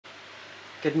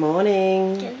Good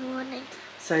morning. Good morning.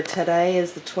 So today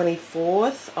is the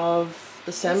 24th of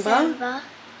December.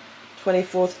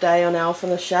 24th day on Elf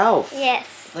on the Shelf.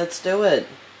 Yes. Let's do it.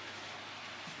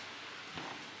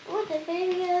 Oh, the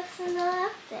baby elves are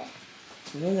not up there.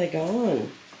 Where are they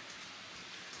gone?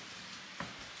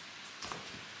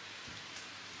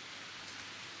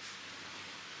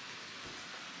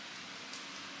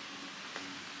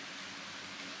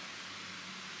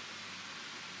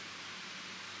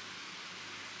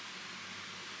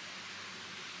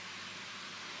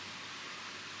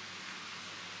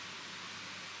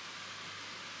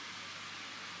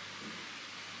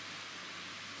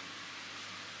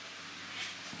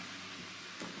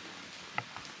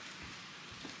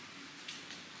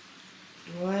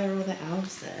 Why are all the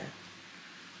elves there?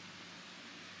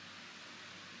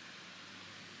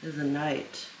 There's a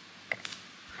note.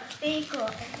 Big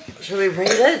one. Shall we read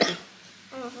it?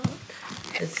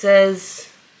 It says,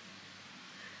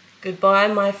 "Goodbye,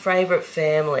 my favourite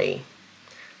family.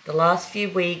 The last few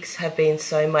weeks have been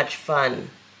so much fun.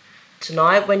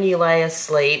 Tonight when you lay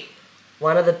asleep,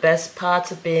 one of the best parts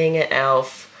of being an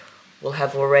elf will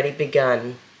have already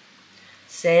begun.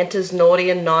 Santa's naughty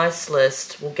and nice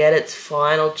list will get its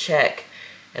final check,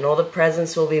 and all the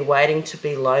presents will be waiting to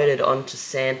be loaded onto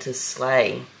Santa's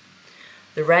sleigh.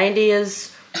 The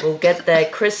reindeers will get their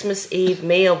Christmas Eve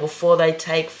meal before they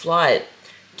take flight.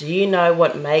 Do you know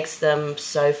what makes them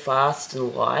so fast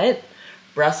and light?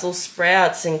 Brussels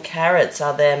sprouts and carrots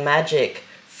are their magic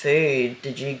food.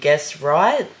 Did you guess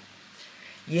right?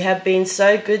 You have been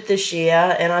so good this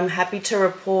year, and I'm happy to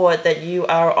report that you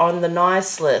are on the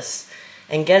nice list.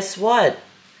 And guess what?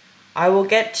 I will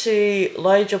get to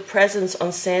load your presents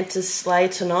on Santa's sleigh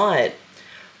tonight.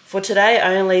 For today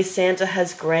only, Santa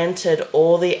has granted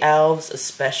all the elves a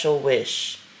special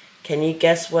wish. Can you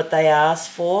guess what they asked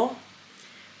for?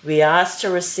 We asked to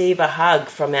receive a hug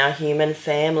from our human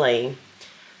family.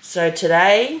 So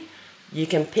today, you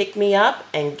can pick me up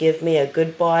and give me a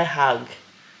goodbye hug.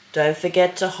 Don't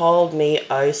forget to hold me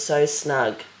oh so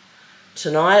snug.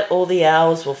 Tonight all the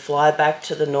elves will fly back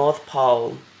to the North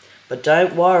Pole. But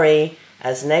don't worry,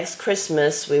 as next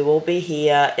Christmas we will be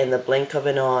here in the blink of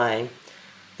an eye.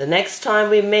 The next time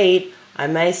we meet, I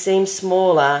may seem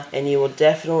smaller and you will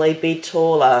definitely be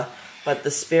taller, but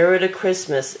the spirit of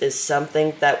Christmas is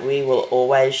something that we will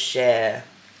always share.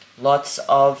 Lots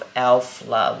of elf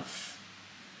love."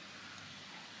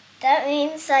 That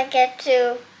means I get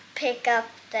to pick up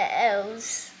the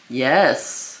elves.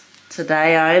 Yes,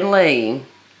 today only.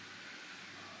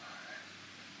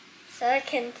 So I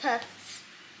can touch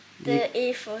the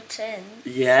evil twins.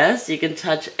 Yes, you can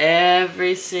touch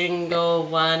every single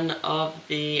one of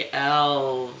the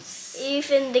elves.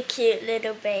 Even the cute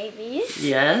little babies.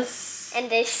 Yes. And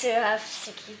they still have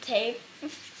sticky tape.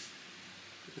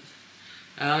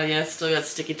 Oh, yeah, still got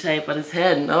sticky tape on his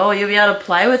head. Oh, you'll be able to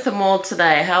play with them all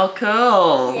today. How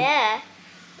cool. Yeah.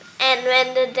 And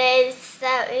when the days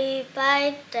that we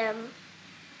buy them.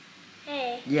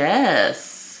 Hey.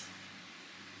 Yes.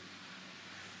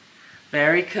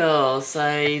 Very cool.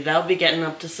 So they'll be getting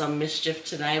up to some mischief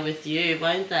today with you,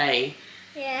 won't they?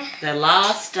 Yeah. Their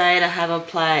last day to have a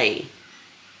play.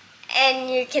 And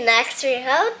you can actually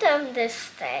help them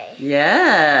this day.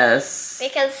 Yes.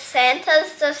 Because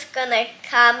Santa's just gonna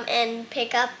come and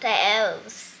pick up the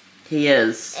elves. He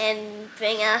is. And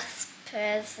bring us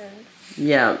presents.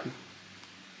 Yeah.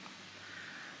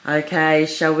 Okay,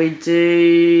 shall we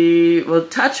do... Well,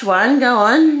 touch one, go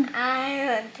on. I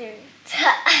want to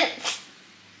touch.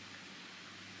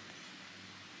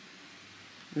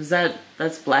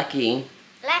 That's Blackie.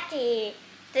 Lucky.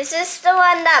 This is the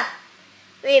one that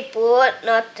we bought,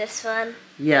 not this one.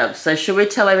 Yeah, so should we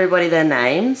tell everybody their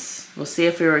names? We'll see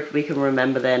if we can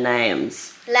remember their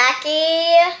names.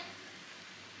 Lucky.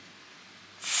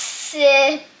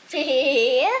 Sippy.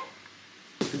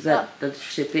 Is that the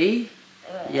Chippy?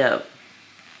 Yep.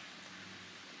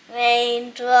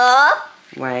 Raindrop.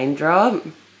 Raindrop.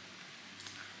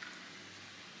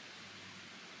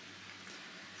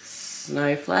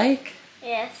 Snowflake.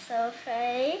 Yes,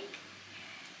 Snowflake.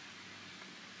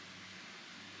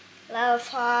 Love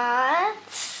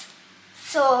hearts.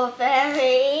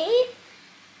 Strawberry.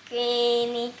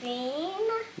 Greeny green.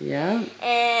 Yeah.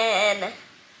 And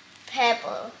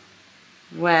pebble.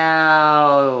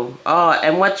 Wow. Oh,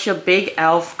 and what's your big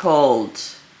elf called?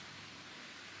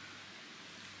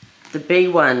 The big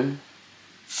one.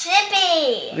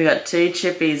 Chippy. We got two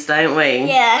Chippies, don't we?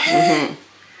 Yeah.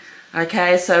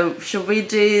 Okay, so should we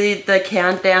do the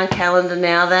countdown calendar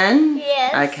now then?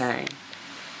 Yes. Okay.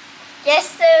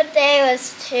 Yesterday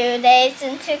was 2 days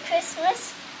into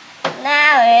Christmas.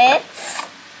 Now it's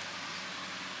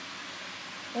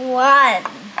 1. 1.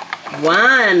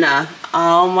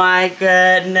 Oh my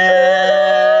goodness.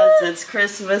 It's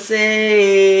Christmas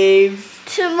Eve.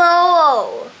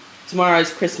 Tomorrow.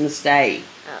 Tomorrow's Christmas Day.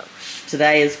 Oh.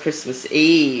 Today is Christmas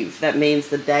Eve. That means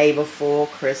the day before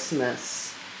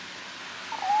Christmas.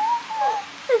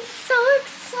 It's so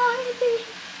exciting.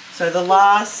 So the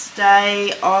last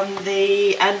day on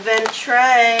the Advent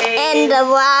train. And the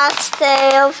last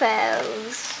day of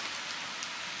elves.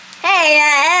 Hey,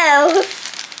 elf.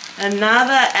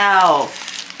 Another elf.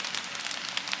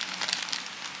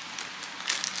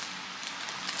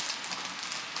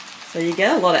 So you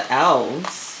get a lot of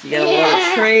elves. You get a lot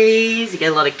of trees. You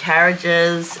get a lot of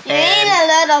carriages. You need a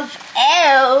lot of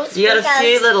elves. You got a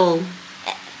few little.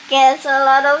 There's a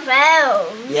lot of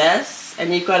elves. Yes,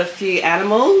 and you've got a few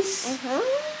animals.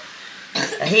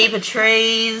 Mm-hmm. A heap of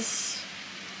trees.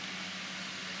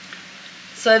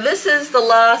 So this is the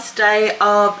last day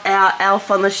of our Elf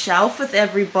on the Shelf with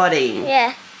everybody.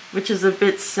 Yeah. Which is a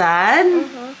bit sad.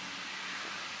 Mm-hmm.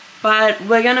 But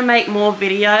we're going to make more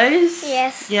videos.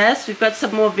 Yes. Yes, we've got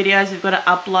some more videos we've got to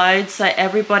upload. So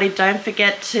everybody don't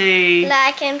forget to...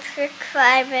 like and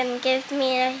subscribe and give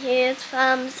me a huge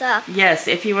thumbs up. Yes,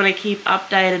 if you want to keep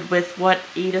updated with what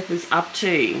Edith is up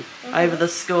to over the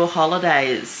school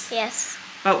holidays. Yes.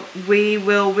 But we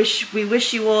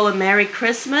wish you all a Merry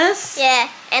Christmas. Yeah,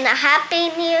 and a Happy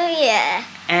New Year.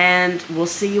 And we'll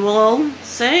see you all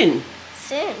soon.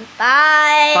 Soon.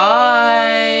 Bye.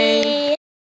 Bye.